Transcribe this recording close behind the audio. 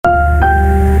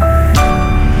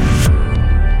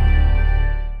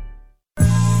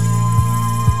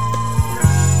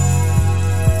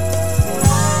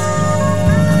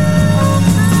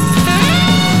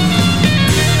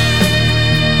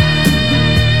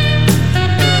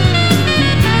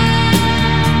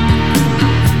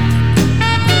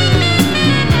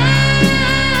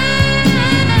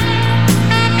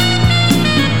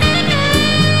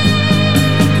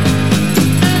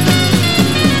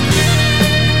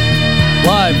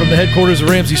Live from the headquarters of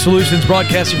Ramsey Solutions,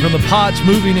 broadcasting from the Pods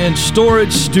Moving and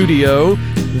Storage Studio.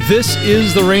 This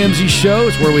is The Ramsey Show.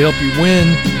 It's where we help you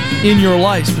win in your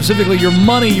life, specifically your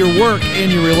money, your work,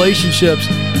 and your relationships.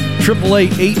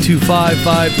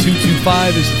 888-825-5225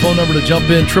 is the phone number to jump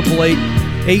in.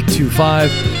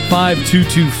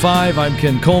 888-825-5225. I'm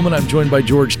Ken Coleman. I'm joined by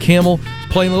George Camel.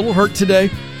 He's playing a little hurt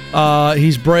today.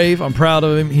 He's brave. I'm proud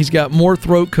of him. He's got more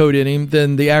throat coat in him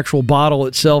than the actual bottle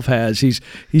itself has. He's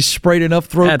sprayed enough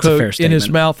throat coat in his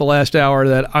mouth the last hour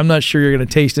that I'm not sure you're going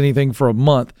to taste anything for a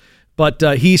month. But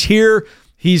he's here.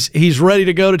 He's ready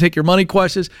to go to take your money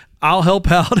questions. I'll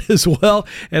help out as well,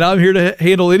 and I'm here to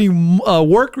handle any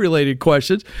work-related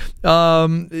questions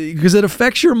because it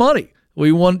affects your money.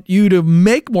 We want you to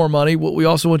make more money. We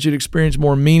also want you to experience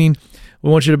more meaning. We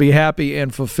want you to be happy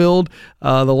and fulfilled.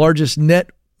 The largest net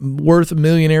worth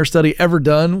millionaire study ever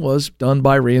done was done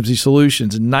by Ramsey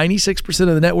Solutions. 96%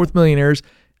 of the net worth millionaires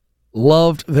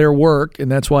loved their work,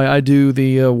 and that's why I do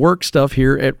the work stuff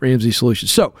here at Ramsey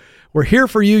Solutions. So we're here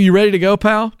for you. You ready to go,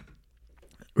 pal?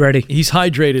 Ready. He's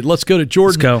hydrated. Let's go to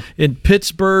Jordan in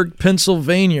Pittsburgh,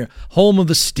 Pennsylvania, home of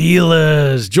the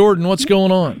Steelers. Jordan, what's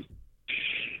going on?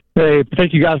 Hey,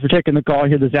 thank you guys for taking the call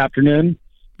here this afternoon.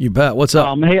 You bet. What's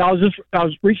up? Hey, I was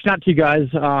reaching out to you guys.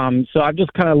 So I'm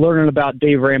just kind of learning about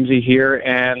Dave Ramsey here,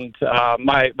 and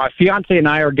my fiance and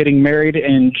I are getting married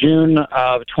in June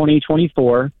of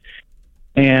 2024,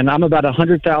 and I'm about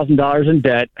 $100,000 in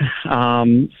debt,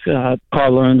 car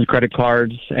loans, credit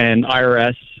cards, and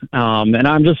IRS. And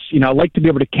I'm just, I'd like to be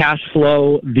able to cash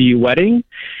flow the wedding.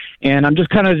 And I'm just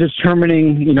kind of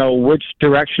determining, which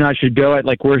direction I should go at.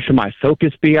 Like, where should my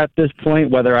focus be at this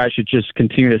point? Whether I should just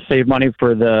continue to save money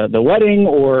for the wedding,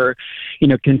 or,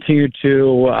 continue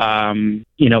to,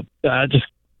 just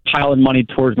pile in money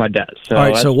towards my debt. So, all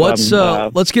right. So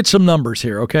let's get some numbers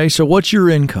here. Okay. So what's your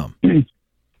income?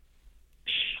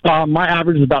 My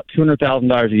average is about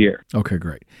 $200,000 a year. Okay,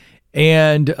 great.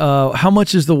 And how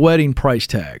much is the wedding price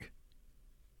tag?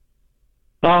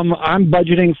 I'm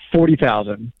budgeting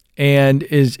 $40,000. And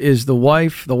is the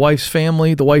wife's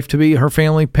family, the wife to be, her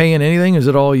family paying anything? Is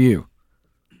it all you?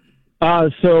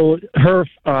 So her,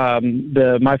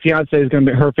 my fiance is going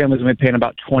to be, her family's going to be paying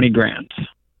about $20,000.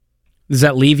 Does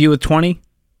that leave you with 20?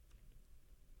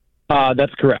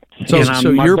 That's correct. So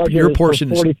your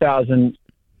portion is $40,000.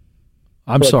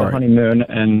 I'm sorry. The honeymoon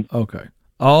and okay.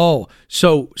 Oh,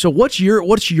 so what do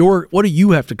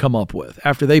you have to come up with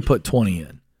after they put 20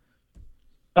 in?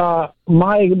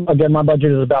 My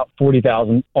budget is about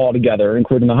 $40,000 altogether,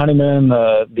 including the honeymoon,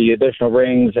 the additional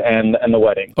rings, and the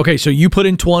wedding. Okay, so you put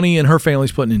in 20, and her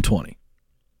family's putting in 20.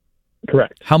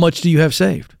 Correct. How much do you have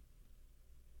saved?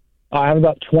 I have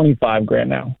about $25,000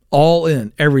 now. All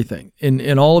in, everything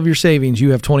in all of your savings,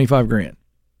 you have $25,000.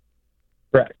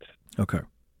 Correct. Okay.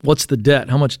 What's the debt?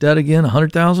 How much debt again?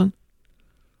 $100,000.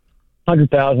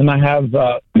 $100,000. I have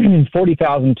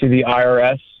 $40,000 to the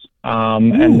IRS.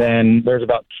 And then there's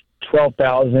about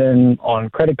 $12,000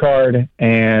 on credit card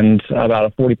and about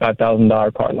a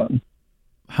 $45,000 car loan.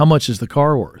 How much is the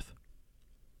car worth?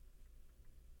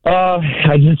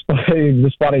 I just bought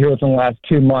it here within the last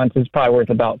 2 months. It's probably worth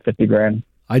about $50,000.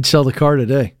 I'd sell the car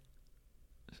today.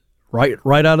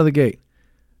 Right out of the gate.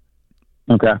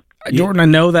 Okay. Jordan, I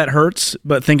know that hurts,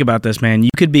 but think about this, man. You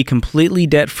could be completely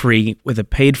debt-free with a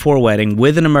paid-for wedding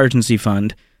with an emergency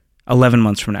fund 11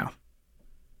 months from now.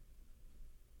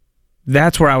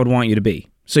 That's where I would want you to be.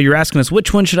 So you're asking us,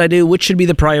 which one should I do? Which should be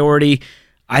the priority?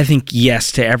 I think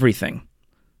yes to everything.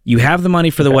 You have the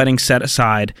money for the wedding set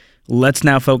aside. Let's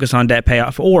now focus on debt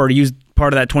payoff, or use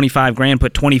part of that $25,000,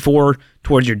 put $24,000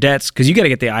 towards your debts, because you got to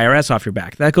get the IRS off your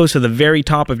back. That goes to the very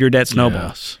top of your debt snowball.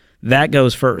 Yes. That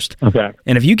goes first. Okay.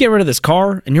 And if you get rid of this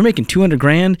car and you're making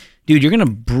 $200,000, dude, you're going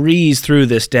to breeze through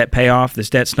this debt payoff, this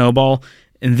debt snowball,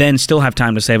 and then still have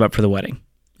time to save up for the wedding.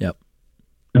 Yep.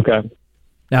 Okay.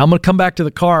 Now, I'm going to come back to the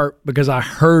car because I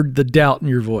heard the doubt in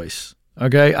your voice.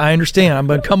 Okay? I understand. I'm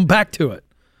going to come back to it.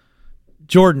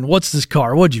 Jordan, what's this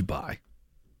car? What'd you buy?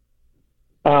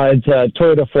 It's a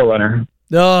Toyota 4Runner.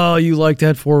 Oh, you like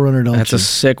that 4Runner, don't That's you? a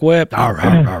sick whip.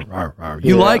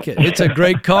 You like it. It's a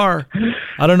great car.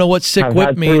 I don't know what sick I've whip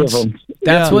had 3 means. of them.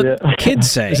 That's what kids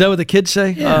say. Is that what the kids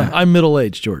say? Yeah. I'm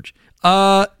middle-aged, George.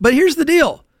 But here's the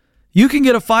deal. You can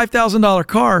get a $5,000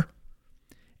 car,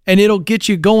 and it'll get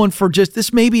you going for just,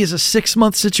 this maybe is a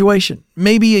 6-month situation,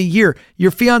 maybe a year.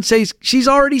 Your fiance's, she's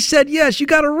already said yes. You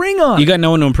got a ring on. You got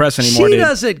no one to impress anymore, She dude.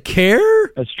 doesn't care.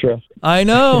 That's true. I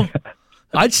know.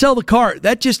 I'd sell the car.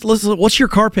 Listen, what's your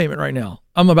car payment right now?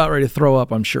 I'm about ready to throw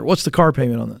up, I'm sure. What's the car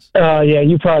payment on this? Yeah,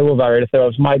 you probably will about ready to throw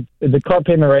up. The car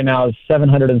payment right now is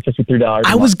 $753.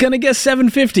 I was going to guess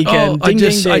 $750,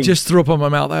 Ken. I just threw up on my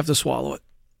mouth. I have to swallow it.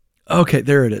 Okay,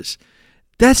 there it is.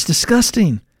 That's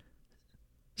disgusting.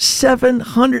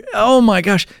 $700. Oh my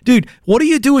gosh, dude! What do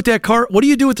you do with that car? What do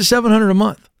you do with the $700 a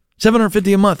month?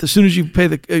 $750 a month. As soon as you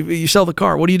you sell the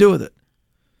car, what do you do with it?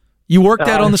 You work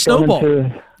that on the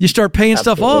snowball. You start paying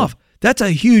stuff off. That's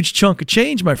a huge chunk of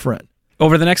change, my friend.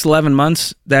 Over the next 11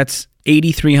 months, that's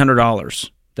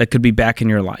 $8,300 that could be back in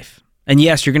your life. And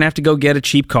yes, you're going to have to go get a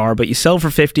cheap car, but you sell for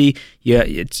 $50,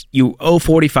 you owe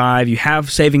 $45, you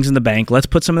have savings in the bank. Let's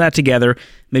put some of that together.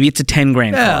 Maybe it's a $10,000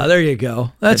 car. Yeah, there you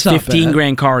go. That's not bad.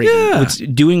 $15,000 car. Yeah.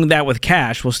 Doing that with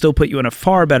cash will still put you in a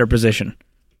far better position.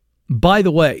 By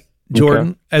the way,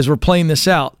 Jordan, as we're playing this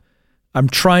out, I'm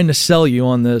trying to sell you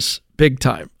on this big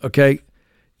time, okay?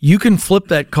 You can flip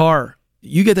that car.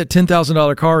 You get that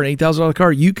 $10,000 car, an $8,000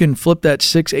 car, you can flip that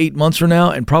 6-8 months from now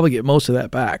and probably get most of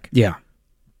that back. Yeah.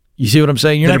 You see what I'm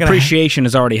saying? The depreciation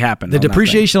has already happened. The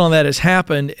depreciation on that has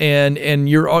happened, and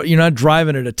you're not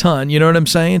driving it a ton. You know what I'm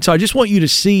saying? So I just want you to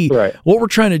see what we're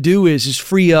trying to do is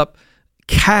free up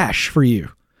cash for you.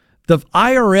 The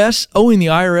IRS, owing the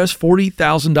IRS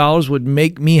 $40,000 would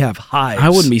make me have hives. I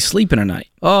wouldn't be sleeping at night.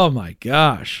 Oh my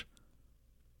gosh.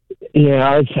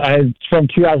 Yeah, I from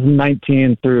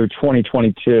 2019 through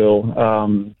 2022.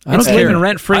 It's living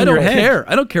rent-free in your head.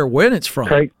 I don't care when it's from.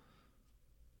 Craig,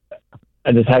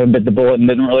 I just haven't bit the bullet and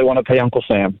didn't really want to pay Uncle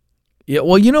Sam. Yeah,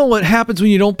 well, you know what happens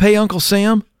when you don't pay Uncle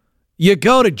Sam? You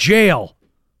go to jail.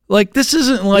 Like, this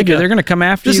isn't like they're going to come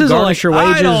after you, garnish your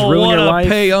wages, ruin your life. I don't want to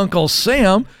pay Uncle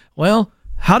Sam. Well,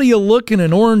 how do you look in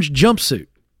an orange jumpsuit?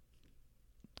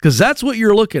 Because that's what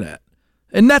you're looking at.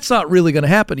 And that's not really going to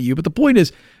happen to you. But the point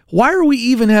is, why are we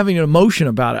even having an emotion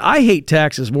about it? I hate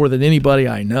taxes more than anybody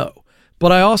I know.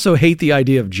 But I also hate the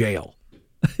idea of jail.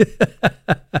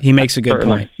 He makes a good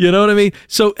point. You know what I mean?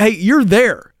 So, hey, you're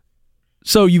there.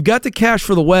 So you've got the cash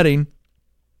for the wedding,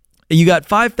 and you got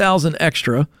 $5,000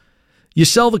 extra. You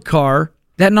sell the car.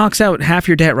 That knocks out half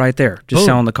your debt right there, just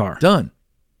selling the car. Done.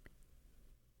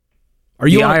 The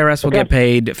IRS will get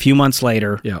paid a few months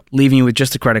later, leaving you with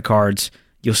just the credit cards.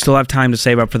 You'll still have time to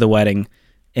save up for the wedding.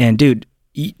 And, dude,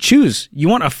 choose. You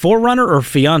want a 4Runner or a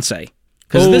Fiancée?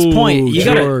 Because at this point,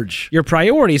 your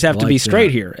priorities have to be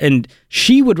straight here. And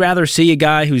she would rather see a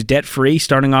guy who's debt-free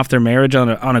starting off their marriage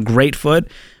on a great foot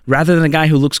rather than a guy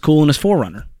who looks cool in his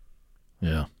 4Runner.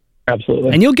 Yeah.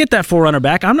 Absolutely. And you'll get that 4Runner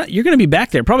back. You're going to be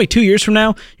back there. Probably 2 years from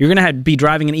now, you're going to be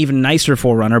driving an even nicer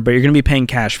 4Runner, but you're going to be paying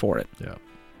cash for it. Yeah.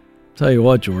 Tell you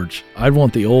what, George, I'd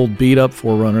want the old beat-up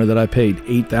 4Runner that I paid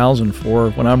 $8,000 for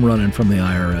when I'm running from the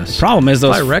IRS. The problem is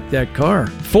those. If I wreck that car,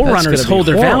 4Runners hold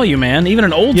their value, man. Even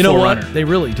an old 4Runner. You know what? They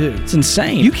really do. It's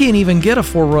insane. You can't even get a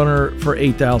 4Runner for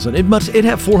 $8,000. It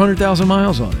have 400,000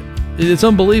 miles on it. It's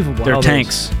unbelievable. They're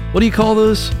tanks. What do you call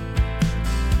those?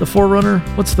 The 4Runner?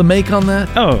 What's the make on that?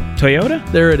 Oh, Toyota?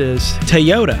 There it is.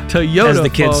 Toyota, as the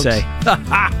kids folks. say.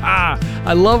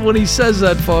 I love when he says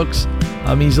that, folks.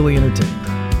 I'm easily entertained.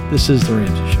 This is The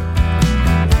Ramsey Show.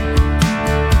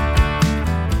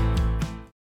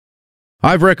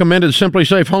 I've recommended Simply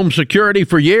Safe Home Security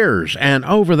for years, and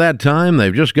over that time,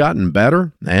 they've just gotten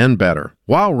better and better,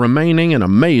 while remaining an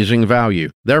amazing value.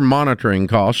 Their monitoring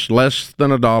costs less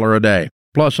than $1 a day.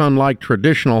 Plus, unlike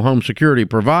traditional home security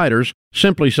providers,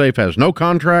 Simply Safe has no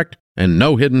contract and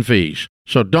no hidden fees.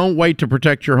 So don't wait to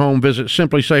protect your home. Visit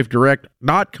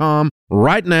simplysafedirect.com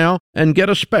right now and get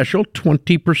a special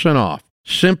 20% off.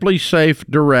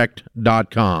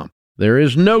 simplysafedirect.com. There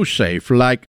is no safe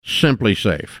like Simply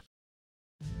Safe.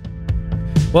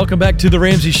 Welcome back to The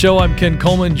Ramsey Show. I'm Ken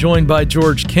Coleman, joined by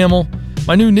George Kamel.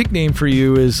 My new nickname for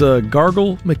you is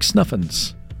Gargle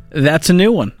McSnuffins. That's a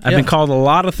new one. I've been called a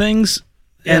lot of things,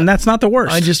 and that's not the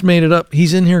worst. I just made it up.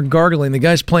 He's in here gargling. The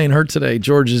guy's playing hurt today.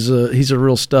 George is he's a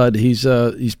real stud. He's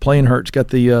playing hurt. He's got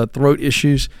the throat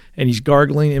issues, and he's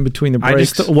gargling in between the breaks. I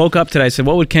just woke up today. I said,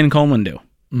 what would Ken Coleman do?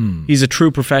 He's a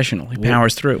true professional. He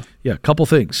powers through. Yeah, a couple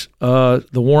things. The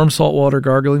warm saltwater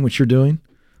gargling, which you're doing.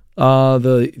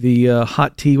 The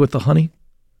hot tea with the honey.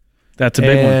 That's a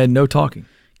big one. And no talking.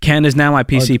 Ken is now my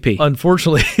PCP.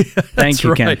 Unfortunately, thank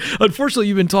you, Ken. Unfortunately,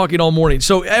 you've been talking all morning.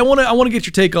 So I want to get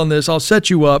your take on this. I'll set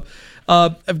you up.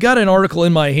 I've got an article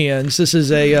in my hands. This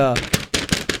is a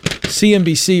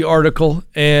CNBC article,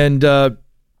 and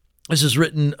this is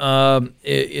written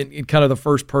in kind of the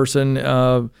first person,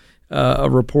 a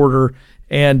reporter.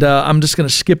 And I'm just going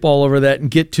to skip all over that and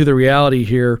get to the reality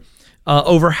here.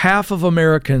 Over half of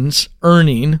Americans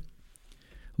earning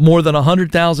more than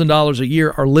 $100,000 a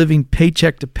year are living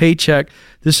paycheck to paycheck.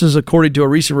 This is according to a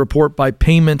recent report by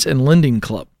Payments and Lending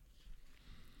Club.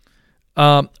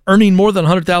 Earning more than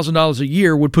 $100,000 a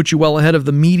year would put you well ahead of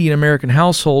the median American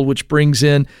household, which brings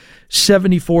in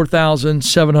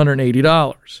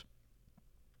 $74,780.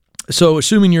 So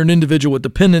assuming you're an individual with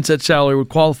dependents, that salary would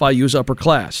qualify you as upper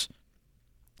class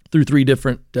through 3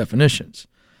 different definitions.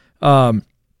 But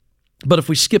if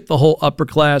we skip the whole upper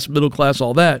class, middle class,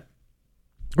 all that,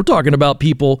 we're talking about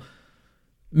people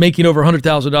making over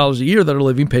 $100,000 a year that are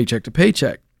living paycheck to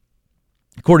paycheck.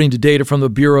 According to data from the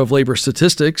Bureau of Labor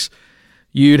Statistics,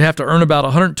 you'd have to earn about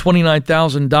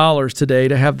 $129,000 today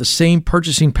to have the same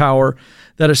purchasing power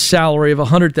that a salary of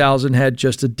 $100,000 had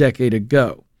just a decade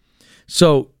ago.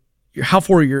 So how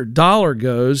far your dollar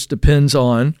goes depends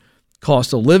on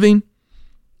cost of living.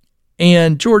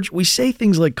 And George, we say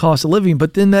things like cost of living,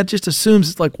 but then that just assumes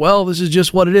it's like, well, this is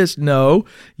just what it is. No,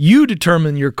 you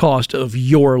determine your cost of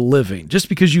your living. Just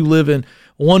because you live in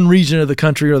one region of the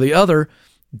country or the other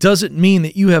doesn't mean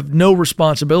that you have no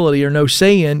responsibility or no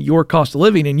say in your cost of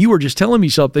living. And you were just telling me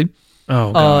something,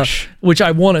 which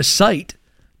I want to cite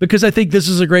because I think this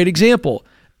is a great example.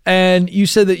 And you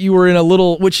said that you were in a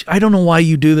little, which I don't know why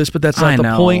you do this, but that's not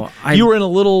the point. You were in a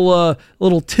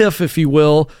little tiff, if you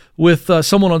will, with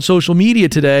someone on social media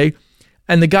today,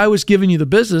 and the guy was giving you the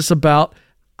business about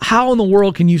how in the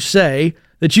world can you say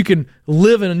that you can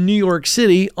live in New York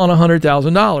City on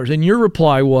 $100,000? And your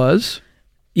reply was,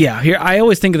 yeah, here I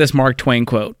always think of this Mark Twain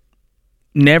quote: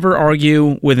 "Never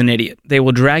argue with an idiot. They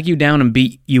will drag you down and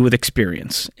beat you with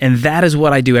experience." And that is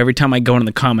what I do every time I go into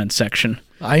the comments section.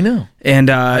 I know. And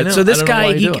so this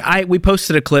guy, we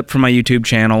posted a clip from my YouTube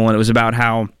channel, and it was about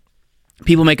how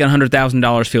people making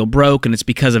 $100,000 feel broke, and it's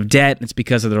because of debt, and it's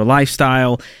because of their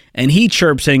lifestyle. And he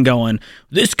chirps in going,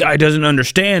 "This guy doesn't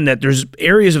understand that there's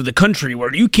areas of the country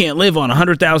where you can't live on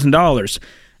 $100,000.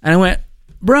 And I went,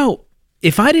 bro,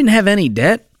 if I didn't have any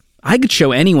debt, I could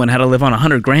show anyone how to live on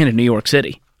 $100,000 in New York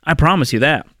City. I promise you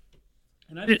that.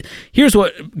 And here's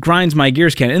what grinds my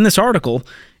gears, Ken. In this article,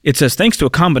 it says, thanks to a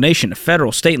combination of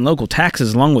federal, state, and local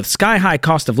taxes, along with sky-high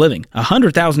cost of living, a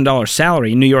 $100,000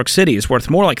 salary in New York City is worth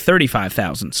more like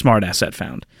 $35,000, Smart Asset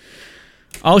found.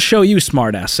 I'll show you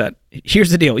Smart Asset.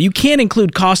 Here's the deal. You can't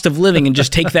include cost of living and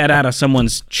just take that out of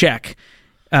someone's check.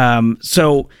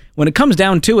 So when it comes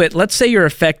down to it, let's say your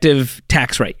effective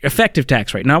tax rate,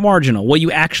 not marginal, what you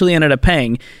actually ended up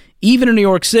paying, even in New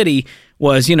York City,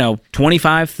 was,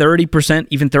 25, 30%,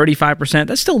 even 35%.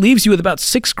 That still leaves you with about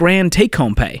 $6,000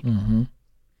 take-home pay. Mm-hmm.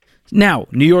 Now,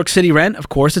 New York City rent, of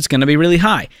course, it's going to be really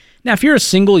high. Now, if you're a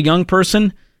single young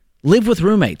person, live with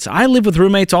roommates. I lived with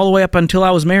roommates all the way up until I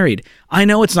was married. I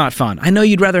know it's not fun. I know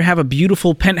you'd rather have a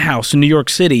beautiful penthouse in New York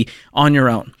City on your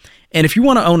own. And if you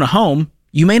want to own a home,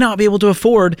 you may not be able to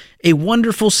afford a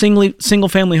wonderful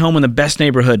single-family home in the best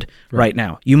neighborhood right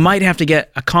now. You might have to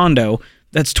get a condo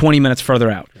that's 20 minutes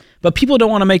further out. But people don't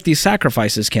want to make these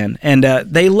sacrifices, Ken. And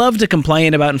they love to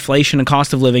complain about inflation and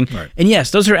cost of living. Right. And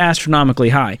yes, those are astronomically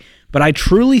high. But I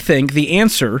truly think the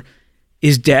answer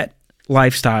is debt,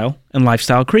 lifestyle, and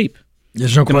lifestyle creep.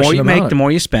 There's no question about it. The more you make, the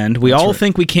more you spend. We all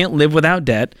think we can't live without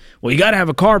debt. Well, you got to have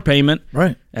a car payment.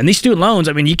 Right. And these student loans,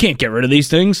 you can't get rid of these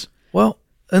things. Well,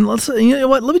 and let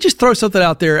me just throw something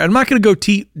out there. I'm not going to go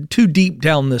too deep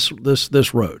down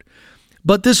this road.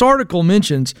 But this article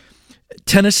mentions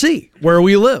Tennessee, where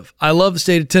we live. I love the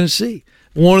state of Tennessee.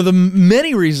 One of the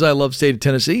many reasons I love the state of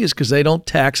Tennessee is because they don't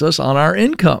tax us on our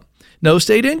income. No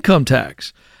state income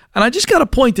tax. And I just got to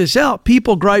point this out.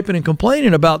 People griping and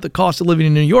complaining about the cost of living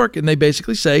in New York, and they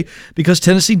basically say because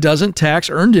Tennessee doesn't tax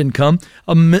earned income,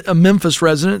 a Memphis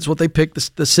resident, is what they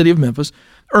picked, the city of Memphis,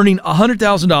 earning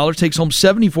 $100,000 takes home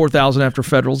 $74,000 after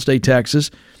federal and state taxes.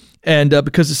 And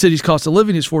because the city's cost of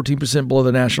living is 14% below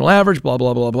the national average, blah,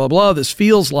 blah, blah, blah, blah, this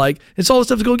feels like it's all this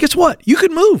stuff to go, guess what? You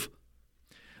can move.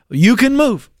 You can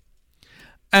move.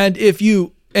 And if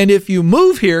you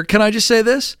move here, can I just say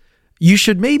this? You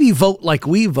should maybe vote like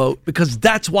we vote, because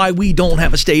that's why we don't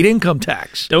have a state income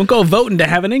tax. Don't go voting to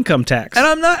have an income tax. And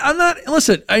I'm not,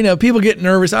 listen, I know people get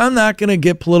nervous. I'm not going to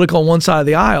get political on one side of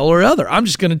the aisle or other. I'm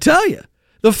just going to tell you.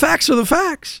 The facts are the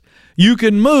facts. You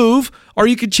can move or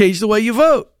you can change the way you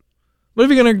vote. But if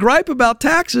you're going to gripe about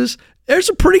taxes, there's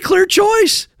a pretty clear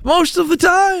choice most of the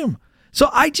time. So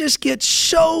I just get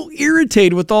so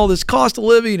irritated with all this cost of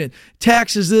living and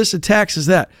taxes this and taxes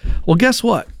that. Well, guess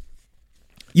what?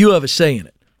 You have a say in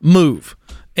it. Move.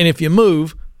 And if you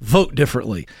move, vote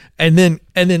differently. And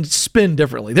then spend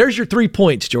differently. There's your 3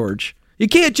 points, George. You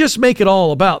can't just make it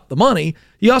all about the money.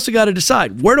 You also got to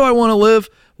decide, where do I want to live?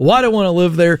 Why do I want to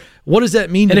live there? What does that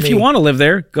mean to me? And if you want to live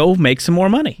there, go make some more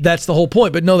money. That's the whole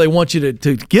point. But no, they want you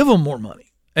to give them more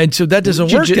money. And so that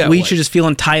doesn't work that way. We should just feel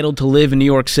entitled to live in New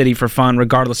York City for fun,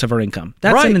 regardless of our income.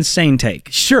 That's an insane take.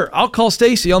 Sure. I'll call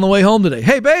Stacy on the way home today.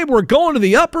 Hey, babe, we're going to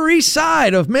the Upper East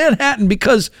Side of Manhattan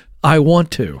because I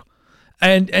want to.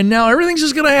 And now everything's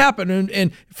just going to happen.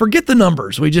 And forget the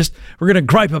numbers. We're going to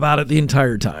gripe about it the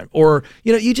entire time. Or,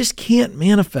 you just can't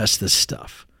manifest this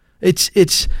stuff.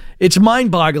 It's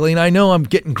mind-boggling. I know I'm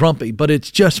getting grumpy, but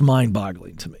it's just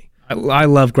mind-boggling to me. I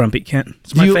love grumpy, Kent.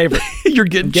 It's my favorite. You're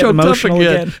getting choked emotional up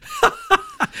again.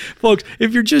 Folks,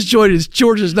 if you're just joining us,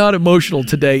 George is not emotional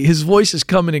today. His voice is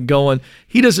coming and going.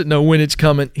 He doesn't know when it's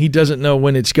coming. He doesn't know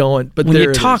when it's going. But when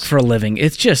you talk for a living,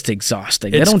 it's just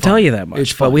exhausting. They don't tell you that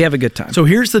much, but we have a good time. So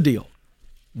here's the deal.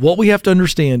 What we have to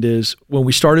understand is when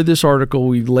we started this article,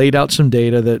 we laid out some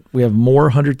data that we have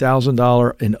more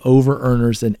 $100,000 and over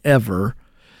earners than ever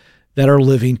that are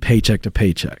living paycheck to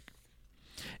paycheck.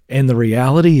 And the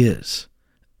reality is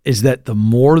that the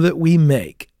more that we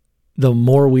make, the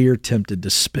more we are tempted to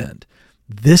spend.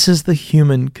 This is the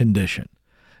human condition.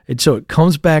 And so it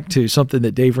comes back to something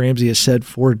that Dave Ramsey has said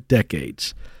for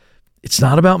decades. It's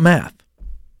not about math.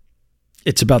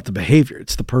 It's about the behavior.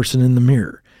 It's the person in the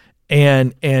mirror.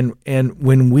 And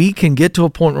when we can get to a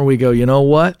point where we go, you know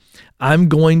what? I'm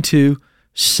going to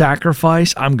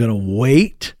sacrifice. I'm going to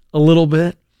wait a little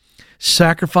bit.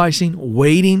 Sacrificing,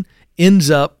 waiting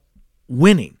ends up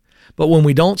winning. But when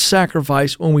we don't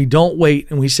sacrifice, when we don't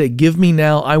wait, and we say, give me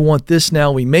now, I want this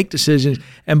now, we make decisions,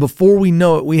 and before we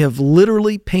know it, we have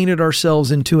literally painted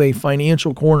ourselves into a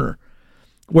financial corner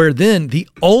where then the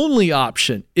only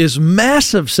option is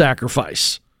massive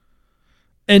sacrifice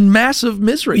and massive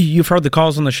misery. You've heard the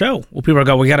calls on the show. Well, people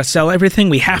go, we got to sell everything,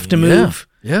 we have to move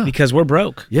because we're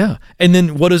broke. Yeah. And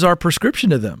then what is our prescription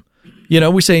to them?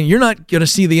 We're saying you're not going to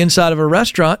see the inside of a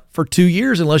restaurant for 2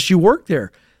 years unless you work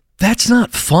there. That's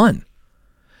not fun.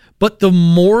 But the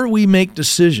more we make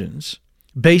decisions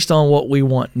based on what we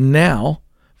want now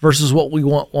versus what we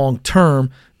want long term,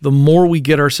 the more we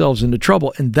get ourselves into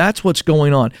trouble. And that's what's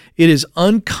going on. It is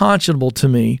unconscionable to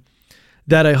me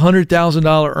that a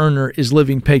 $100,000 earner is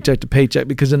living paycheck to paycheck,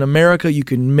 because in America, you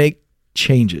can make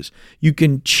changes. You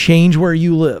can change where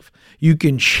you live. You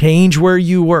can change where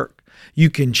you work. You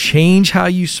can change how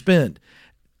you spend.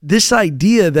 This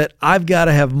idea that I've got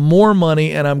to have more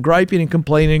money and I'm griping and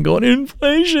complaining and going,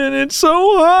 inflation, it's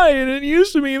so high and it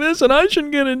used to be this and I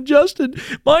shouldn't get adjusted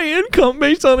my income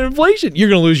based on inflation. You're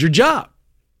going to lose your job.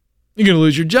 You're going to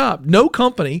lose your job. No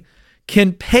company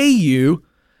can pay you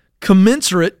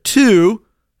commensurate to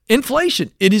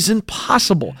inflation. It is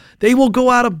impossible. They will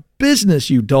go out of business,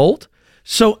 you dolt.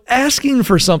 So asking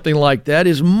for something like that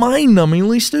is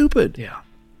mind-numbingly stupid. Yeah.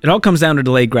 It all comes down to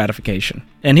delayed gratification.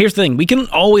 And here's the thing. We can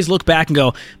always look back and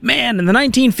go, man, in the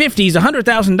 1950s,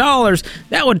 $100,000,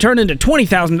 that would turn into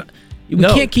 $20,000. We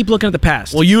can't keep looking at the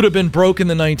past. Well, you'd have been broke in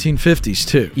the 1950s,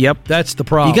 too. Yep. That's the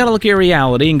problem. You got to look at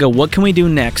reality and go, what can we do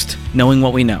next, knowing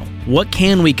what we know? What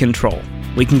can we control?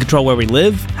 We can control where we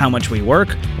live, how much we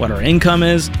work, what our income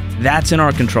is. That's in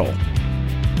our control.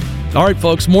 All right,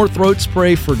 folks, more throat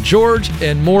spray for George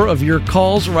and more of your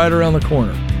calls right around the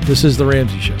corner. This is The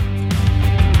Ramsey Show.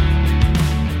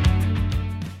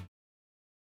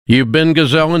 You've been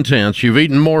gazelle intense. You've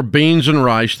eaten more beans and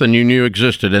rice than you knew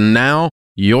existed, and now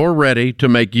you're ready to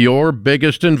make your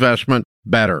biggest investment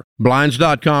better.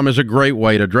 Blinds.com is a great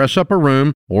way to dress up a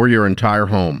room or your entire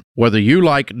home. Whether you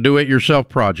like do-it-yourself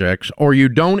projects or you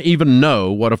don't even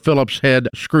know what a Phillips head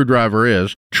screwdriver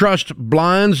is, trust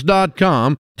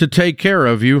Blinds.com to take care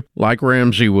of you like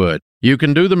Ramsey would. You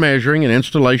can do the measuring and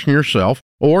installation yourself,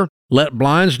 or let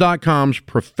Blinds.com's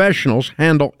professionals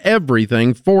handle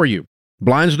everything for you.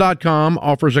 Blinds.com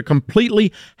offers a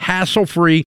completely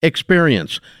hassle-free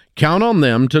experience. Count on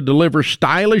them to deliver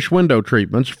stylish window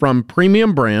treatments from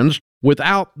premium brands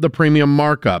without the premium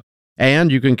markup.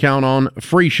 And you can count on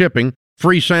free shipping,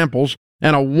 free samples,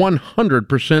 and a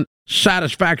 100%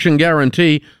 satisfaction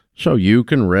guarantee so you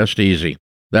can rest easy.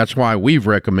 That's why we've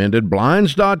recommended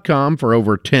Blinds.com for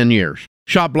over 10 years.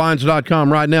 Shop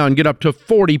Blinds.com right now and get up to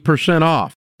 40%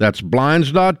 off. That's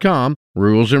Blinds.com.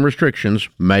 Rules and restrictions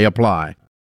may apply.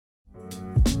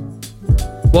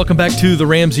 Welcome back to The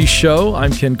Ramsey Show.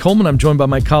 I'm Ken Coleman. I'm joined by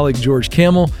my colleague, George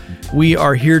Camel. We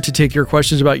are here to take your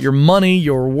questions about your money,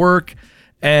 your work,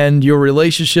 and your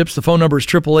relationships. The phone number is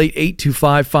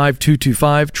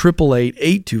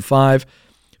 888-825-5225,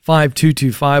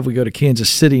 888-825-5225. We go to Kansas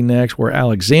City next, where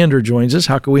Alexander joins us.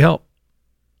 How can we help?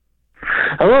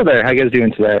 Hello there. How you guys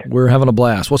doing today? We're having a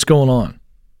blast. What's going on?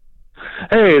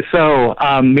 Hey, so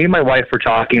me and my wife were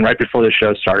talking right before the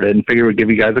show started and figured we'd give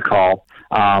you guys a call.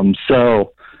 I've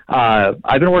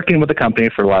been working with the company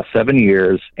for the last 7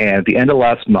 years, and at the end of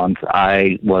last month,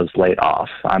 I was laid off.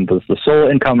 I'm the sole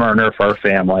income earner for our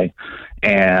family,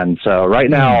 and so right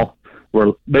now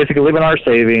we're basically living our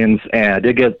savings, and I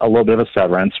did get a little bit of a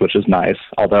severance, which is nice,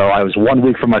 although I was 1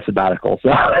 week from my sabbatical, so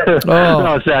I was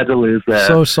sad to lose that.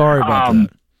 So sorry about that.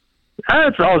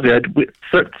 It's all good.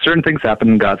 Certain things happen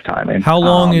in God's timing. How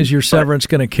long is your severance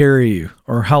going to carry you,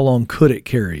 or how long could it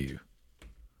carry you?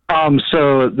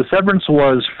 So the severance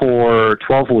was for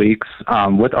 12 weeks.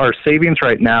 With our savings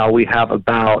right now, we have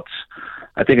about,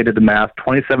 I think I did the math,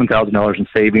 $27,000 in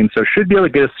savings. So should be able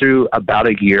to get us through about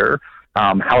a year.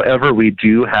 However, we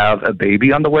do have a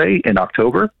baby on the way in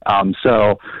October.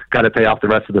 So got to pay off the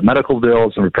rest of the medical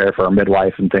bills and repair for our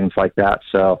midwife and things like that.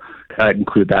 So I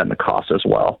include that in the cost as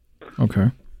well. Okay.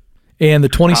 And the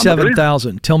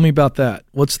 $27,000, tell me about that.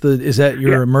 Is that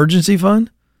your emergency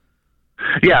fund?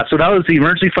 Yeah, so that was the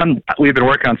emergency fund. We've been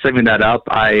working on saving that up.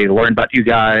 I learned about you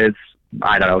guys,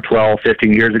 12,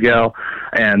 15 years ago.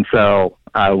 And so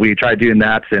we tried doing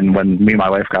that. And when me and my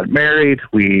wife got married,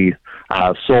 we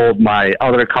sold my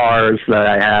other cars that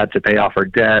I had to pay off our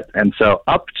debt. And so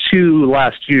up to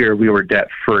last year, we were debt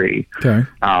free. Okay.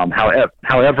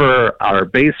 However, our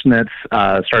basement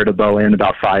started to bow in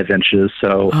about 5 inches.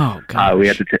 So we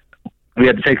had to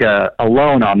take a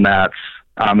loan on that.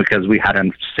 Because we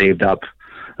hadn't saved up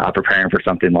preparing for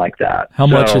something like that. How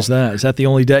much is that? Is that the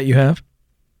only debt you have?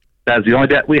 That's the only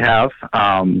debt we have.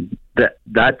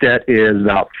 That debt is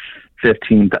about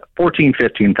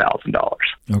 $15,000.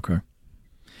 Okay.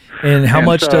 And how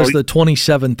much does the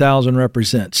 $27,000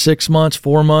 represent? 6 months,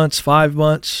 4 months, 5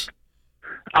 months?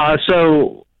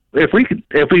 So if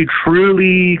we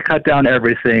truly cut down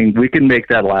everything, we can make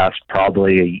that last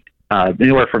probably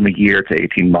anywhere from a year to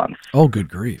 18 months. Oh, good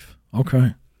grief.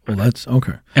 Okay. Well, that's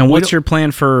okay. And what's your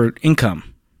plan for income?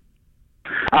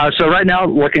 So right now,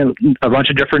 working a bunch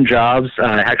of different jobs.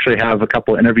 I actually have a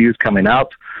couple interviews coming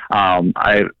up.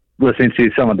 I listening to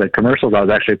some of the commercials. I was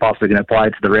actually possibly going to apply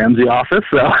to the Ramsey office.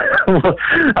 So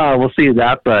we'll see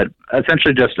that. But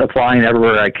essentially just applying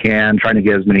everywhere I can, trying to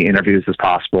get as many interviews as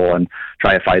possible and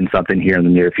try to find something here in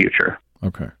the near future.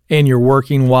 Okay. And you're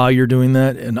working while you're doing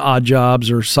that in odd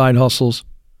jobs or side hustles?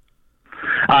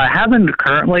 I haven't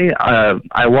currently.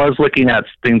 I was looking at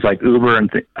things like Uber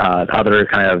and other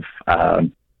kind of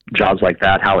jobs like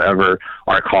that. However,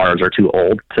 our cars are too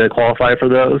old to qualify for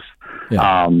those.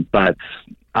 Yeah. But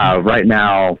right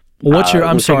now... Well, what's your...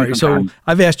 I'm sorry. So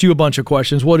I've asked you a bunch of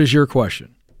questions. What is your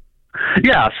question?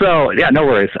 Yeah, no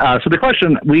worries. So the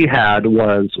question we had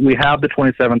was, we have the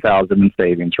 $27,000 in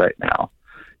savings right now,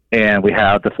 and we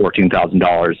have the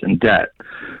 $14,000 in debt.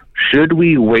 Should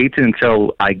we wait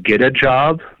until I get a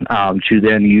job to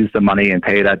then use the money and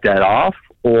pay that debt off,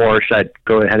 or should I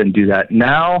go ahead and do that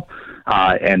now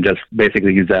and just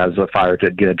basically use that as a fire to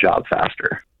get a job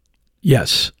faster?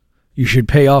 Yes, you should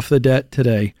pay off the debt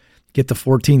today. Get the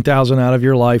 $14,000 out of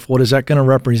your life. What is that going to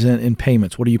represent in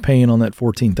payments? What are you paying on that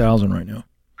 $14,000 right now?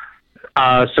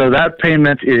 So that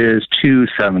payment is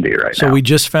 $270 right now. So we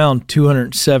just found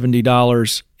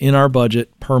 $270 in our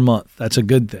budget per month. That's a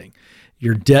good thing.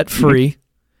 You're debt-free,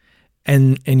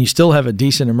 and you still have a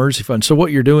decent emergency fund. So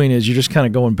what you're doing is you're just kind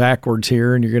of going backwards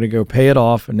here, and you're going to go pay it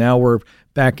off, and now we're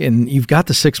back, and you've got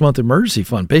the 6-month emergency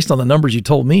fund based on the numbers you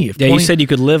told me. You said you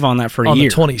could live on that for a year. On the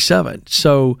 27.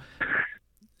 So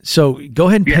go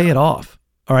ahead and pay it off.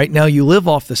 All right, now you live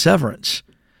off the severance.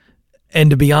 And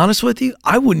to be honest with you,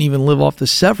 I wouldn't even live off the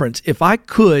severance. If I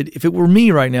could, if it were me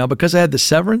right now, because I had the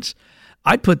severance,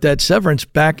 I'd put that severance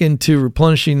back into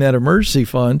replenishing that emergency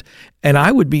fund, and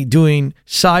I would be doing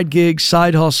side gigs,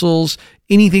 side hustles,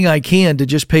 anything I can to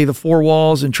just pay the four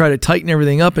walls and try to tighten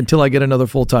everything up until I get another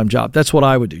full-time job. That's what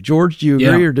I would do. George, do you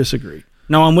agree or disagree?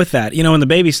 No, I'm with that. In the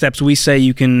baby steps, we say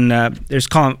you can, there's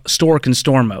stork and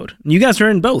store mode. You guys are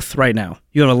in both right now.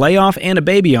 You have a layoff and a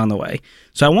baby on the way.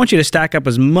 So I want you to stack up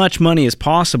as much money as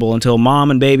possible until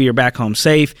mom and baby are back home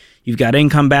safe. You've got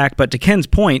income back. But to Ken's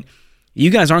point,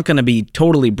 you guys aren't going to be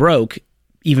totally broke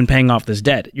even paying off this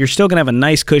debt. You're still going to have a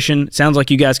nice cushion. It sounds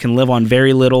like you guys can live on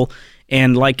very little.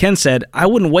 And like Ken said, I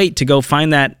wouldn't wait to go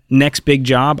find that next big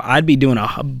job. I'd be doing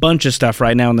a bunch of stuff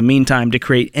right now in the meantime to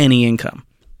create any income.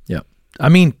 Yeah. I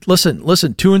mean,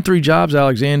 listen, 2 and 3 jobs,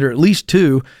 Alexander, at least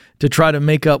 2 to try to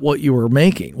make up what you were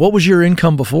making. What was your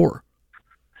income before?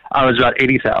 I was about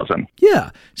 $80,000.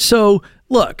 Yeah. So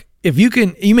look, if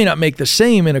you may not make the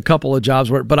same in a couple of jobs,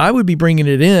 but I would be bringing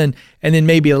it in and then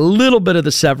maybe a little bit of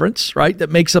the severance, right? That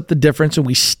makes up the difference, and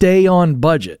we stay on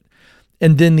budget.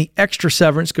 and then the extra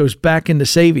severance goes back into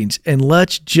savings. And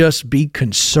let's just be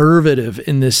conservative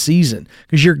in this season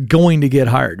because you're going to get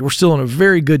hired. We're still in a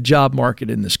very good job market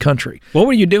in this country. What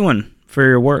were you doing for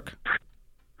your work?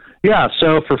 Yeah,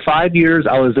 so for 5 years,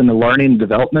 I was in the learning and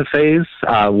development phase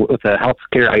with a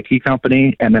healthcare IT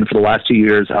company, and then for the last 2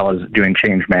 years, I was doing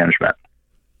change management.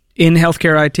 In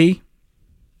healthcare IT?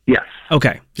 Yes.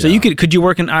 Okay. So you could you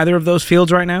work in either of those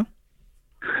fields right now?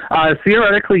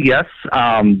 Theoretically, yes.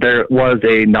 There was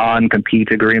a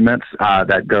non-compete agreement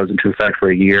that goes into effect for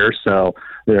a year, so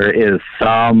there is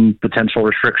some potential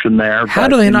restriction there. How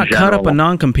do they not cut up a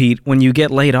non-compete when you get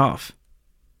laid off?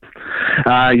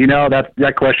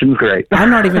 That question's great. I'm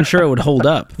not even sure it would hold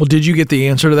up. Well, did you get the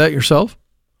answer to that yourself?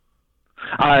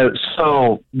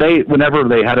 So whenever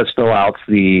they had us fill out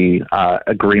the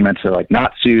agreement to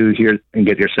not sue here and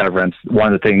get your severance,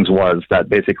 one of the things was that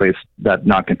basically that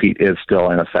non-compete is still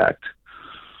in effect.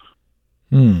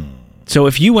 So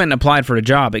if you went and applied for a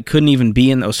job, it couldn't even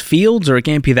be in those fields, or it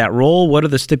can't be that role. What are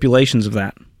the stipulations of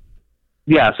that?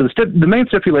 Yeah, so the main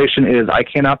stipulation is I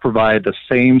cannot provide the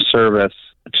same service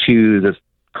to the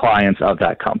clients of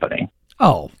that company.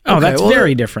 Oh, okay. That's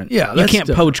very different. Yeah, you can't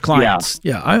poach clients.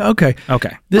 Yeah. Okay.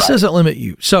 Okay. This doesn't limit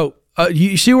you. So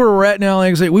you see where we're at now.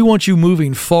 Like I say, we want you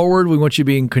moving forward. We want you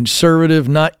being conservative,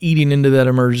 not eating into that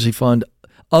emergency fund.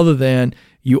 Other than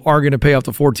you are going to pay off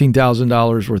the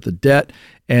 $14,000 worth of debt,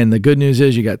 and the good news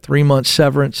is you got 3 months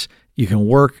severance. You can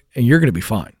work, and you're going to be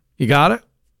fine. You got it?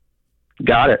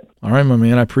 Got it. All right, my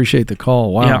man. I appreciate the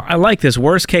call. Wow. Yeah, I like this.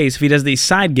 Worst case, if he does these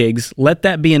side gigs, let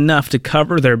that be enough to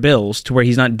cover their bills to where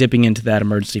he's not dipping into that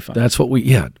emergency fund. That's what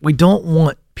we don't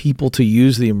want people to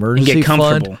use the emergency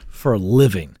fund for a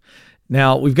living.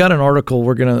 Now, we've got an article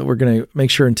we're gonna make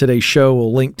sure in today's show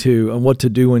we'll link to on what to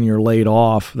do when you're laid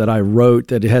off that I wrote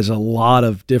that has a lot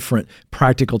of different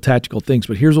practical, tactical things.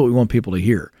 But here's what we want people to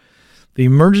hear. The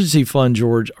emergency fund,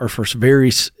 George, are for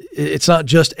it's not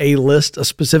just a list, a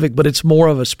specific, but it's more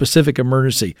of a specific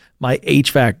emergency. My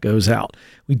HVAC goes out.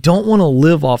 We don't want to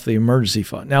live off the emergency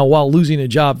fund. Now, while losing a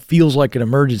job feels like an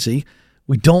emergency,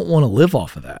 we don't want to live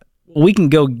off of that. We can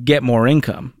go get more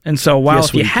income. And so while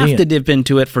if you have to dip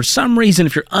into it for some reason,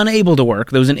 if you're unable to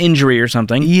work, there was an injury or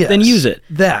something, then use it.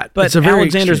 But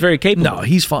Alexander's very capable. No,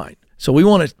 he's fine. So we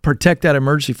want to protect that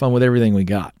emergency fund with everything we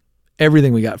got.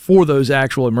 Everything we got for those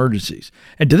actual emergencies.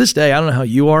 And to this day, I don't know how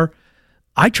you are,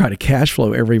 I try to cash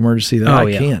flow every emergency that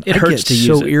I can. It hurts to use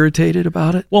it. I get so irritated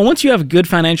about it. Well, once you have a good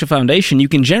financial foundation, you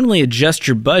can generally adjust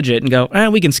your budget and go,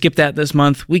 we can skip that this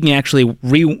month. We can actually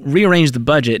rearrange the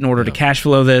budget in order to cash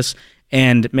flow this.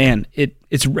 And man,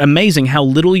 it's amazing how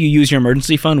little you use your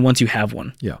emergency fund once you have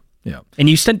one. Yeah. And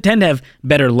you tend to have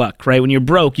better luck, right? When you're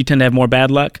broke, you tend to have more bad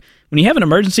luck. When you have an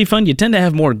emergency fund, you tend to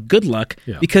have more good luck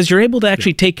because you're able to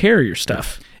actually take care of your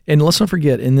stuff. And let's not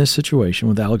forget, in this situation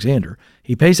with Alexander,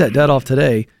 he pays that debt off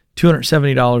today,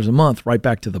 $270 a month, right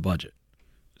back to the budget.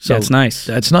 So that's nice.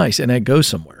 That's nice, and that goes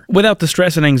somewhere. Without the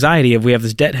stress and anxiety of we have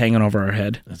this debt hanging over our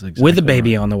head, with a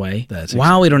baby on the way,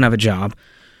 while we don't have a job.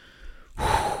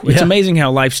 It's amazing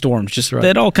how life storms,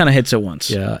 that all kind of hits at once.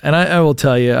 Yeah, and I will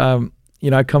tell you,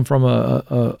 I come from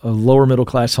a lower middle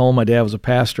class home. My dad was a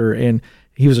pastor, and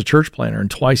he was a church planter, and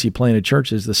twice he planted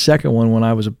churches. The second one when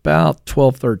I was about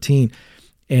 12, 13,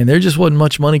 and there just wasn't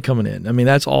much money coming in. I mean,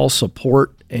 that's all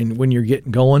support and when you're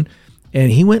getting going.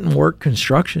 And he went and worked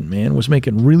construction, man, was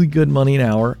making really good money an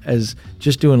hour as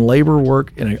just doing labor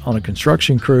work on a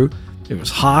construction crew. It was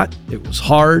hot. It was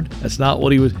hard. That's not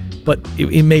what he was, but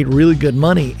it made really good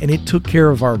money, and it took care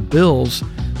of our bills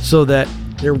so that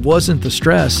there wasn't the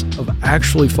stress of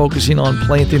actually focusing on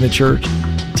planting the church,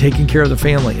 taking care of the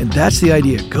family. And that's the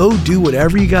idea. Go do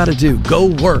whatever you got to do. Go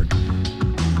work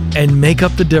and make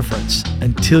up the difference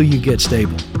until you get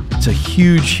stable. It's a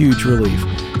huge, huge relief.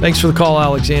 Thanks for the call,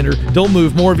 Alexander. Don't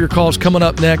move. More of your calls coming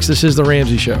up next. This is The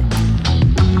Ramsey Show.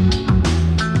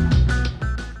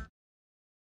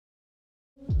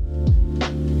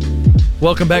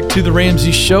 Welcome back to The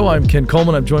Ramsey Show. I'm Ken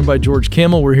Coleman. I'm joined by George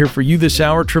Kamel. We're here for you this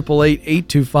hour,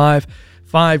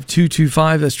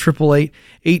 888-825-5225. That's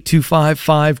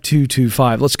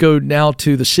 888-825-5225. Let's go now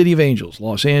to the City of Angels,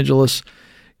 Los Angeles,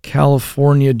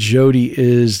 California. Jody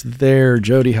is there.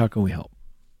 Jody, how can we help?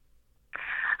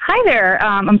 Hi there.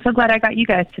 I'm so glad I got you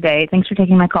guys today. Thanks for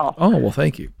taking my call. Oh, well,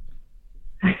 thank you.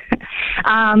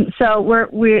 So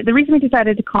the reason we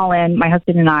decided to call in, my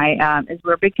husband and I, is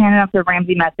we're a big fan of the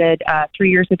Ramsey method.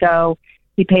 3 years ago,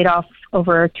 we paid off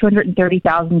over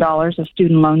 $230,000 of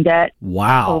student loan debt.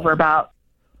 Wow. Over about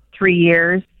 3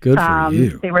 years. Good for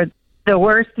you. They were the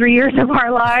worst 3 years of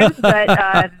our lives,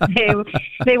 but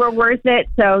they were worth it.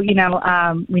 So, we know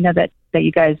that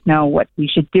you guys know what we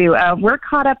should do. We're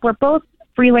caught up. We're both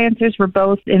freelancers. We're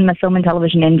both in the film and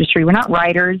television industry. We're not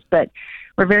writers, but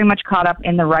we're very much caught up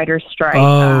in the writer's strike.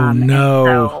 Oh, no.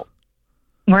 So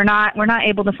we're not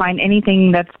able to find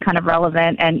anything that's kind of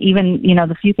relevant. And even,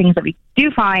 the few things that we do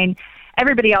find,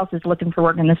 everybody else is looking for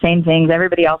work in the same things.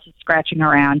 Everybody else is scratching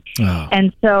around. Oh.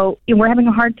 And so we're having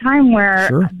a hard time where,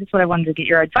 Sure. this is what I wanted to get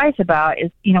your advice about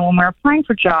is, when we're applying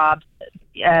for jobs,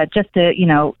 just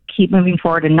to, keep moving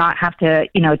forward and not have to,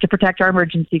 to protect our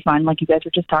emergency fund, like you guys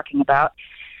were just talking about.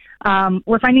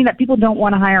 We're finding that people don't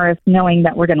want to hire us knowing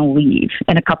that we're going to leave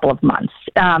in a couple of months.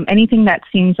 Anything that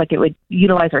seems like it would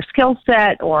utilize our skill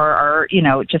set or our,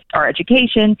 just our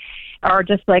education, or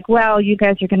just like, well, you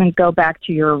guys are going to go back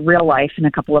to your real life in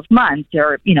a couple of months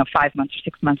or, 5 months or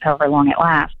 6 months, however long it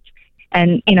lasts.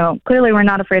 And, clearly we're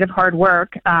not afraid of hard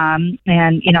work. And,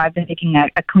 I've been taking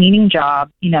a cleaning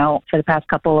job, for the past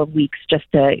couple of weeks just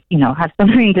to, have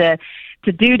something to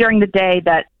do during the day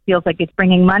that feels like it's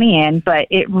bringing money in, but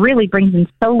it really brings in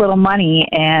so little money.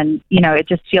 And, it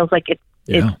just feels like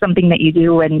it's something that you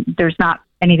do and there's not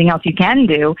anything else you can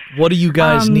do. What do you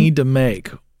guys need to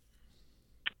make?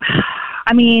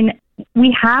 I mean,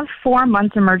 we have 4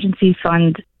 months emergency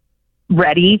fund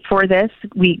ready for this.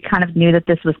 We kind of knew that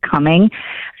this was coming.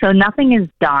 So nothing is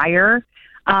dire.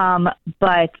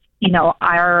 But,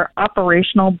 our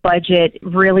operational budget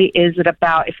really is at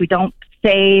about, if we don't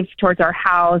save towards our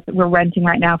house, we're renting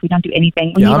right now, if we don't do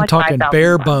anything. We need I'm like talking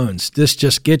bare bones. This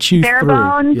just gets you bare through.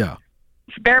 Bones, yeah.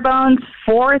 Bare bones,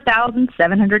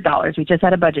 $4,700. We just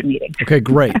had a budget meeting. Okay,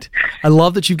 great. I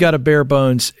love that you've got a bare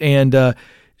bones. And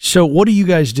so what do you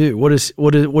guys do? What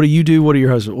do you do? What do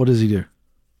your husband, what does he do?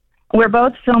 We're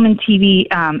both film and TV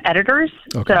editors.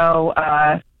 Okay. So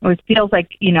it feels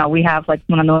like, we have like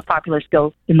one of the most popular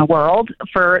skills in the world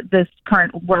for this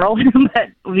current world, but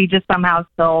we just somehow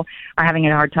still are having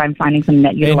a hard time finding something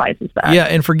that utilizes that. Yeah,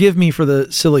 and forgive me for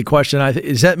the silly question.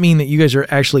 Does that mean that you guys are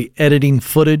actually editing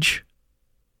footage?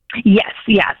 Yes,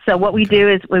 yeah. So what we do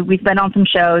is we've been on some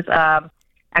shows.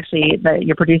 Actually,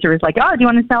 your producer was like, "Oh, do you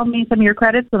want to tell me some of your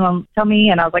credits?" And tell me,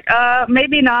 and I was like,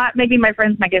 maybe not. Maybe my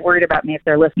friends might get worried about me if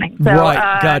they're listening. So,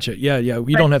 right, gotcha. Yeah.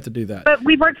 You don't have to do that. But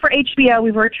we've worked for HBO,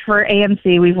 we've worked for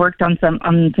AMC, we've worked on some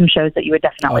shows that you would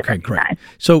definitely recognize. Great.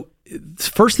 So,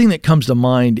 first thing that comes to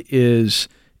mind is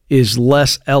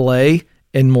less LA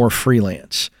and more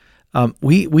freelance. I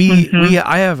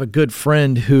have a good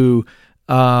friend who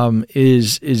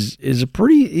is a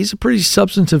pretty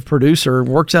substantive producer,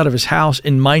 works out of his house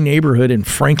in my neighborhood in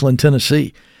Franklin,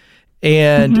 Tennessee,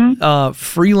 and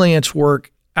freelance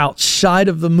work outside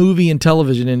of the movie and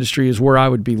television industry is where I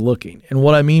would be looking. And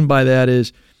what I mean by that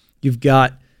is you've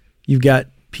got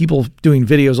people doing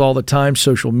videos all the time,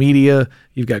 social media,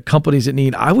 you've got companies that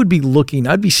need, I'd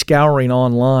be scouring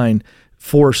online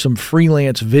for some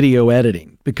freelance video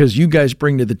editing, because you guys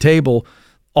bring to the table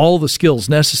all the skills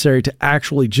necessary to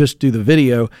actually just do the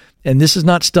video. And this is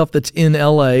not stuff that's in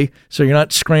LA, so you're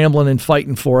not scrambling and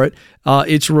fighting for it.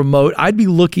 It's remote. I'd be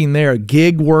looking there,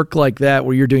 gig work like that,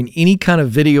 where you're doing any kind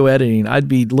of video editing. I'd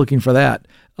be looking for that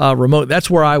remote. That's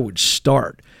where I would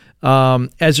start.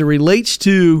 As it relates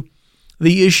to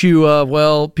the issue of,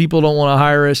 well, people don't want to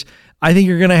hire us, I think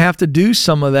you're going to have to do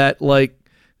some of that,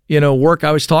 work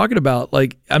I was talking about.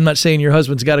 Like, I'm not saying your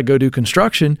husband's got to go do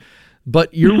construction,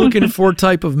 but you're looking for a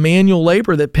type of manual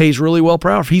labor that pays really well per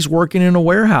hour. If he's working in a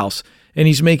warehouse and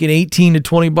he's making $18 to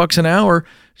 $20 an hour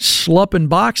slupping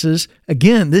boxes,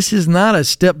 again, this is not a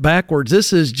step backwards.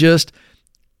 This is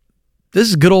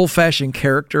good old-fashioned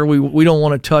character. We don't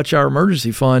want to touch our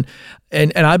emergency fund.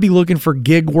 And I'd be looking for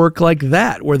gig work like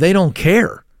that where they don't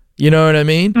care. You know what I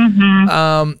mean?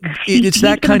 Mm-hmm. It's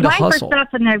that kind of hustle. For stuff,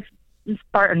 and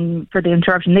pardon for the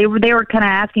interruption. They were kind of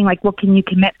asking, like, well, can you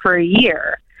commit for a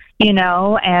year?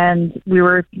 And we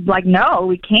were like, no,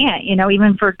 we can't,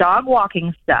 even for dog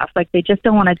walking stuff. Like, they just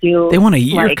don't want to do. They want a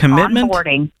year commitment?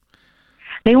 Onboarding.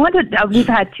 They wanted, we've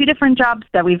had 2 different jobs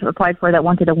that we've applied for that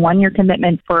wanted a 1-year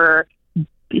commitment for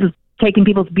taking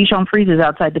people's Bichon freezes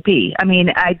outside to pee. I mean,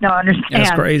 I don't understand.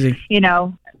 That's crazy.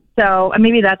 So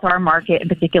maybe that's our market in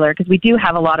particular, because we do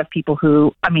have a lot of people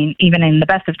who, I mean, even in the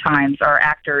best of times, are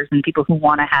actors and people who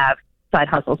want to have side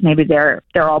hustles. Maybe they're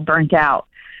all burnt out.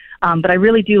 But I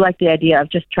really do like the idea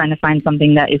of just trying to find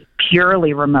something that is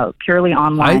purely remote, purely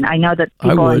online. I know that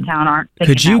people in town aren't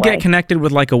thinking Could you that get way. connected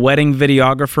with like a wedding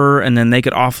videographer and then they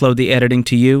could offload the editing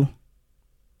to you?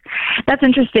 That's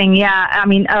interesting. Yeah. I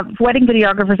mean, wedding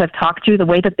videographers I've talked to, the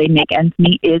way that they make ends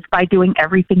meet is by doing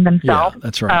everything themselves. Yeah,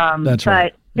 that's right. That's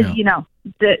right.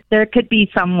 But, there could be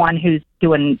someone who's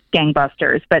doing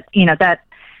gangbusters, but, that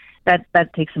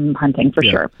that takes some hunting for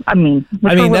sure. I mean,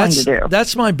 which we're willing to do.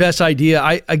 That's my best idea.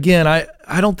 I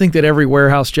don't think that every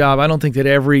warehouse job, I don't think that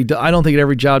every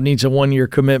job needs a 1-year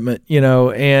commitment,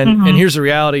 and here's the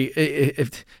reality.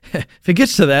 If it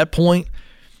gets to that point,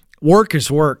 work is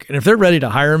work. And if they're ready to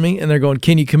hire me and they're going,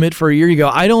 can you commit for a year? You go,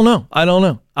 I don't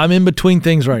know. I'm in between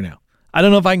things right now. I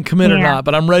don't know if I can commit or not,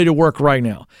 but I'm ready to work right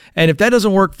now. And if that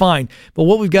doesn't work, fine. But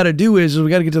what we've got to do is we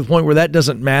got to get to the point where that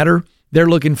doesn't matter. They're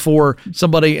looking for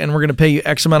somebody and we're going to pay you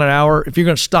X amount an hour. If you're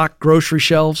going to stock grocery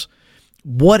shelves,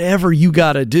 whatever you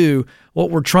got to do,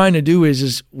 what we're trying to do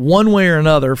is one way or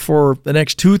another for the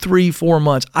next 2, 3, 4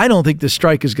 months. I don't think this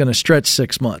strike is going to stretch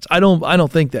 6 months. I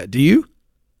don't think that. Do you?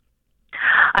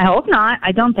 I hope not.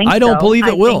 I don't think so. I don't believe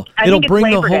it will. It'll bring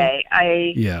Labor Day.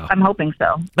 I'm hoping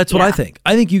so. That's what I think.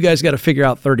 I think you guys got to figure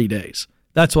out 30 days.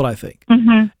 That's what I think.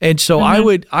 Mm-hmm. And so I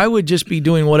would just be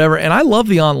doing whatever. And I love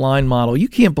the online model. You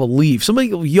can't believe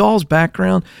somebody with y'all's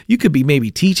background. You could be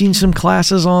maybe teaching some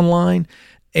classes online,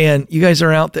 and you guys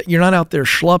are out there. You're not out there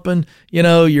schlepping.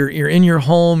 You're in your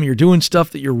home. You're doing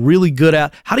stuff that you're really good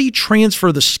at. How do you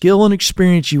transfer the skill and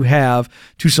experience you have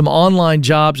to some online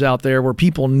jobs out there where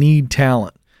people need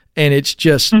talent? And it's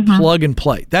just plug and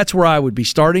play. That's where I would be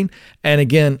starting. And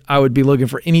again, I would be looking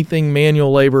for anything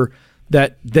manual labor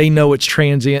that they know it's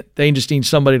transient. They just need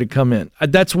somebody to come in.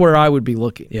 That's where I would be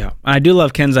looking. Yeah. I do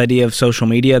love Ken's idea of social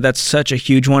media. That's such a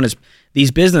huge one. Is these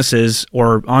businesses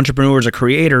or entrepreneurs or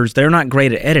creators, they're not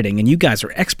great at editing, and you guys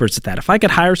are experts at that. If I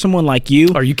could hire someone like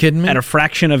you, are you kidding me? At a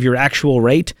fraction of your actual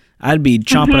rate, I'd be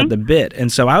chomping at the bit. And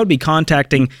so I would be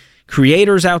contacting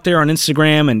creators out there on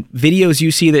Instagram and videos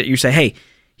you see that you say, hey,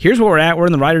 here's where we're at. We're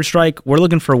in the writer's strike. We're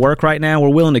looking for work right now. We're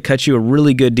willing to cut you a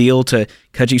really good deal to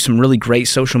cut you some really great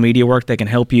social media work that can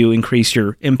help you increase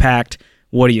your impact.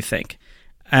 What do you think?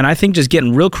 And I think just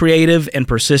getting real creative and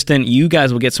persistent, you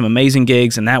guys will get some amazing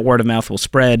gigs, and that word of mouth will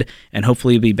spread, and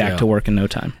hopefully you'll be back to work in no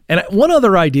time. And one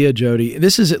other idea, Jody,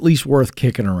 this is at least worth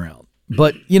kicking around.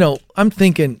 But, I'm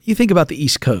thinking, you think about the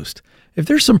East Coast. If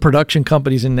there's some production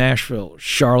companies in Nashville,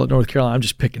 Charlotte, North Carolina, I'm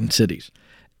just picking cities,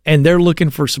 and they're looking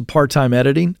for some part-time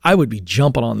editing, I would be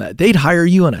jumping on that. They'd hire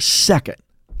you in a second.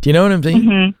 Do you know what I'm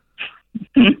saying?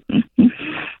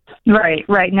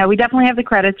 Right. No, we definitely have the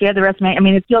credits. We have the resume. I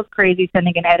mean, it feels crazy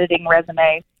sending an editing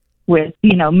resume with,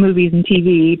 movies and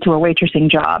TV to a waitressing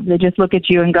job. They just look at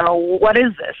you and go, what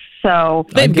is this? So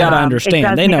they've got to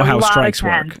understand. They know how strikes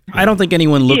work. I don't think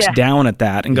anyone looks down at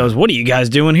that and goes, what are you guys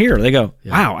doing here? They go,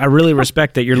 wow, I really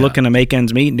respect that you're looking to make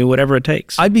ends meet and do whatever it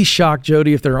takes. I'd be shocked,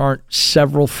 Jody, if there aren't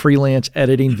several freelance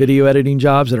video editing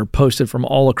jobs that are posted from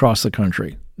all across the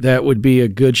country. That would be a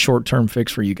good short-term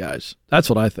fix for you guys. That's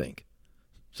what I think.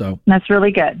 So that's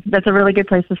really good. That's a really good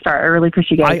place to start. I really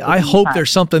appreciate it. I hope there's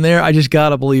something there. I just got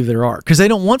to believe there are, because they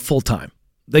don't want full-time.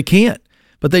 They can't.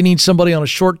 But they need somebody on a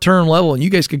short-term level, and you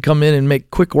guys could come in and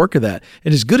make quick work of that.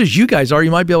 And as good as you guys are,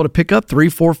 you might be able to pick up 3,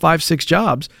 4, 5, 6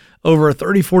 jobs over a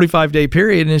 30, 45-day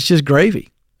period, and it's just gravy,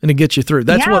 and it gets you through.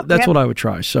 That's what I would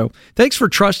try. So thanks for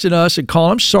trusting us and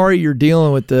calling. I'm sorry you're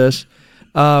dealing with this.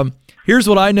 Here's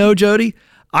what I know, Jody.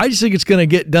 I just think it's going to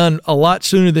get done a lot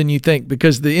sooner than you think,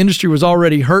 because the industry was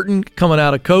already hurting coming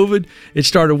out of COVID. It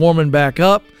started warming back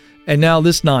up, and now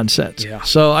this nonsense. Yeah.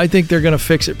 So I think they're going to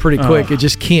fix it pretty quick. It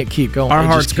just can't keep going. Our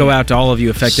hearts go out to all of you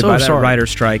affected by that writer's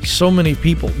strike. So many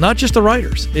people, not just the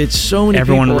writers. It's so many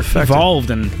people affected. Everyone involved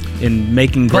in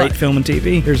making great film and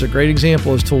TV. Here's a great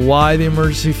example as to why the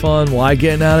emergency fund, why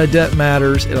getting out of debt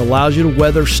matters. It allows you to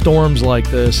weather storms like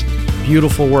this.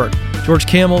 Beautiful work. George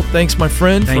Camel, thanks, my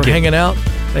friend, for hanging out.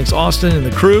 Thanks, Austin and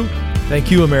the crew. Thank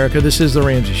you, America. This is The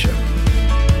Ramsey Show.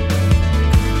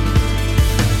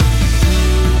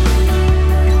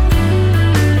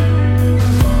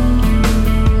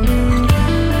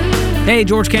 Hey,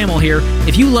 George Camel here.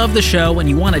 If you love the show and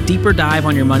you want a deeper dive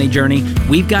on your money journey,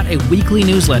 we've got a weekly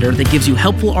newsletter that gives you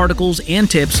helpful articles and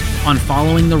tips on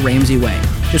following the Ramsey way.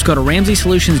 Just go to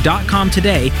RamseySolutions.com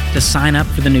today to sign up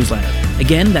for the newsletter.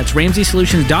 Again, that's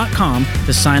RamseySolutions.com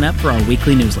to sign up for our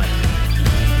weekly newsletter.